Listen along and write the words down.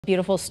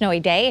Beautiful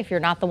snowy day if you're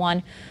not the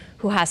one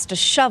who has to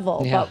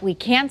shovel. Yeah. But we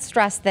can't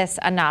stress this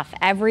enough.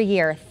 Every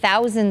year,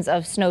 thousands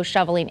of snow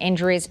shoveling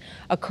injuries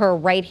occur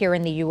right here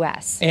in the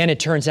U.S. And it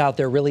turns out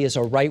there really is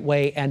a right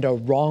way and a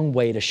wrong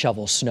way to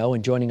shovel snow.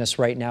 And joining us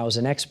right now is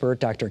an expert,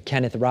 Dr.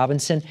 Kenneth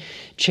Robinson,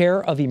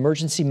 chair of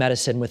emergency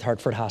medicine with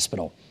Hartford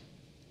Hospital.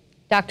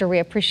 Doctor, we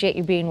appreciate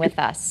you being with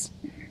us.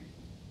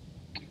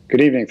 Good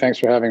evening. Thanks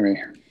for having me.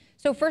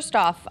 So first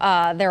off,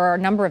 there are a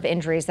number of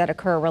injuries that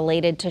occur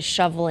related to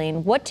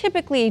shoveling. What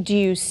typically do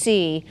you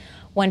see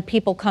when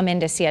people come in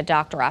to see a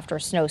doctor after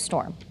a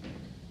snowstorm?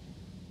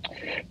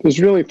 There's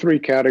really three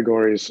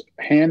categories: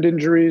 hand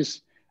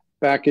injuries,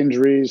 back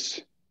injuries,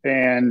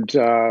 and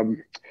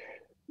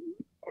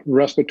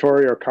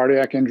respiratory or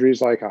cardiac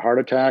injuries like a heart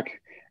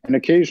attack. And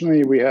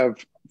occasionally we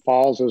have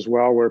falls as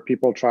well, where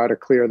people try to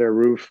clear their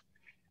roof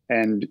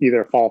and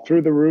either fall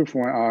through the roof.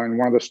 In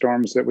one of the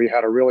storms that we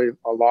had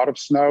a lot of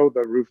snow,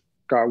 the roof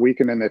got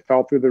weakened and they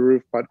fell through the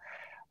roof, but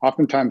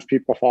oftentimes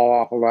people fall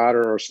off a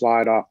ladder or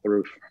slide off the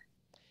roof.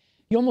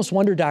 You almost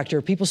wonder,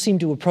 doctor, people seem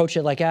to approach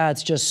it like,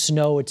 it's just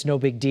snow, it's no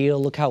big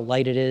deal, look how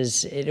light it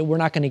is, we're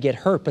not going to get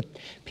hurt, but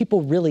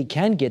people really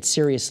can get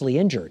seriously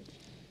injured.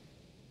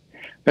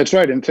 That's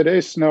right. In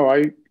today's snow,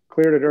 I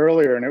cleared it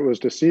earlier and it was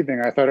deceiving.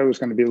 I thought it was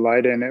going to be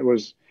light and it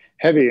was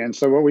heavy. And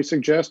so what we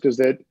suggest is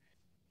that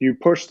you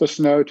push the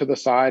snow to the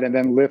side and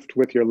then lift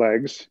with your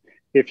legs.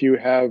 If you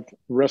have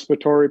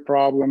respiratory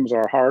problems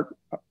or heart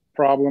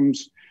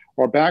problems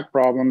or back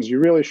problems, you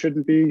really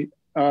shouldn't be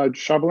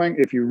shoveling.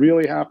 If you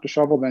really have to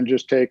shovel, then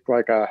just take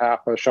like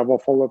half a shovel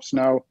full of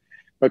snow.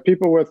 But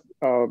people with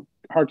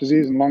heart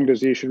disease and lung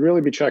disease should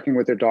really be checking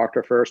with their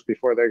doctor first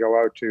before they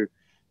go out to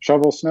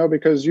shovel snow,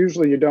 because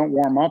usually you don't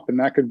warm up and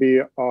that could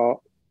be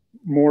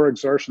more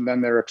exertion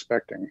than they're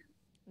expecting.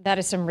 That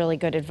is some really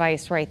good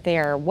advice right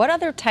there. What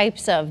other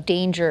types of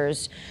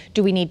dangers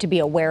do we need to be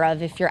aware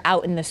of if you're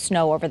out in the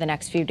snow over the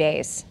next few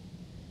days?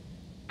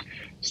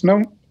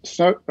 Snow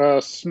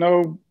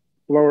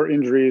blower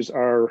injuries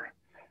are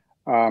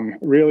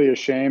really a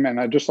shame.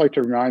 And I'd just like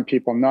to remind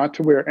people not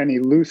to wear any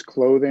loose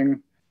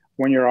clothing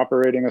when you're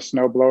operating a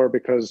snow blower,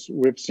 because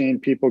we've seen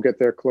people get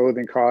their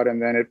clothing caught and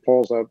then it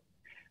pulls a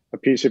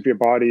piece of your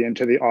body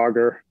into the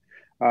auger.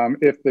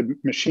 If the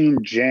machine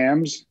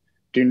jams,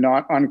 do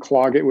not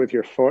unclog it with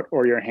your foot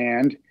or your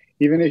hand.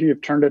 Even if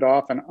you've turned it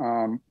off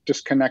and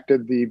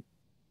disconnected the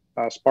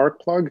spark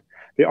plug,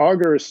 the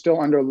auger is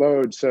still under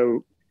load.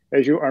 So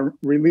as you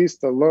release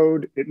the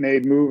load, it may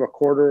move a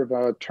quarter of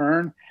a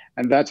turn,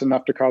 and that's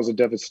enough to cause a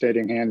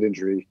devastating hand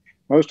injury.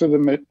 Most of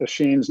the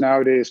machines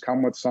nowadays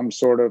come with some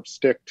sort of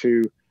stick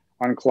to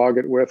unclog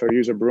it with, or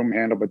use a broom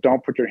handle, but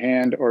don't put your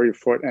hand or your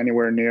foot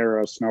anywhere near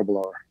a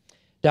snowblower.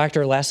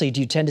 Doctor, lastly,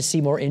 do you tend to see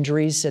more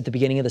injuries at the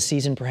beginning of the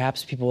season?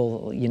 Perhaps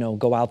people,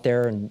 go out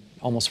there and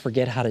almost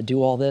forget how to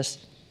do all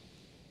this?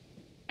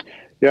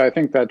 Yeah, I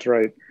think that's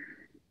right.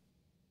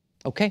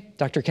 Okay,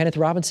 Dr. Kenneth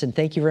Robinson,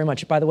 thank you very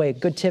much. By the way, a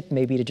good tip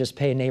maybe to just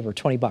pay a neighbor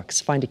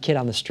 $20. Find a kid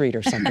on the street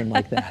or something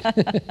like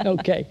that.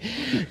 Okay,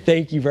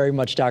 thank you very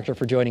much, doctor,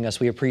 for joining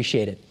us. We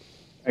appreciate it.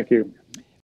 Thank you.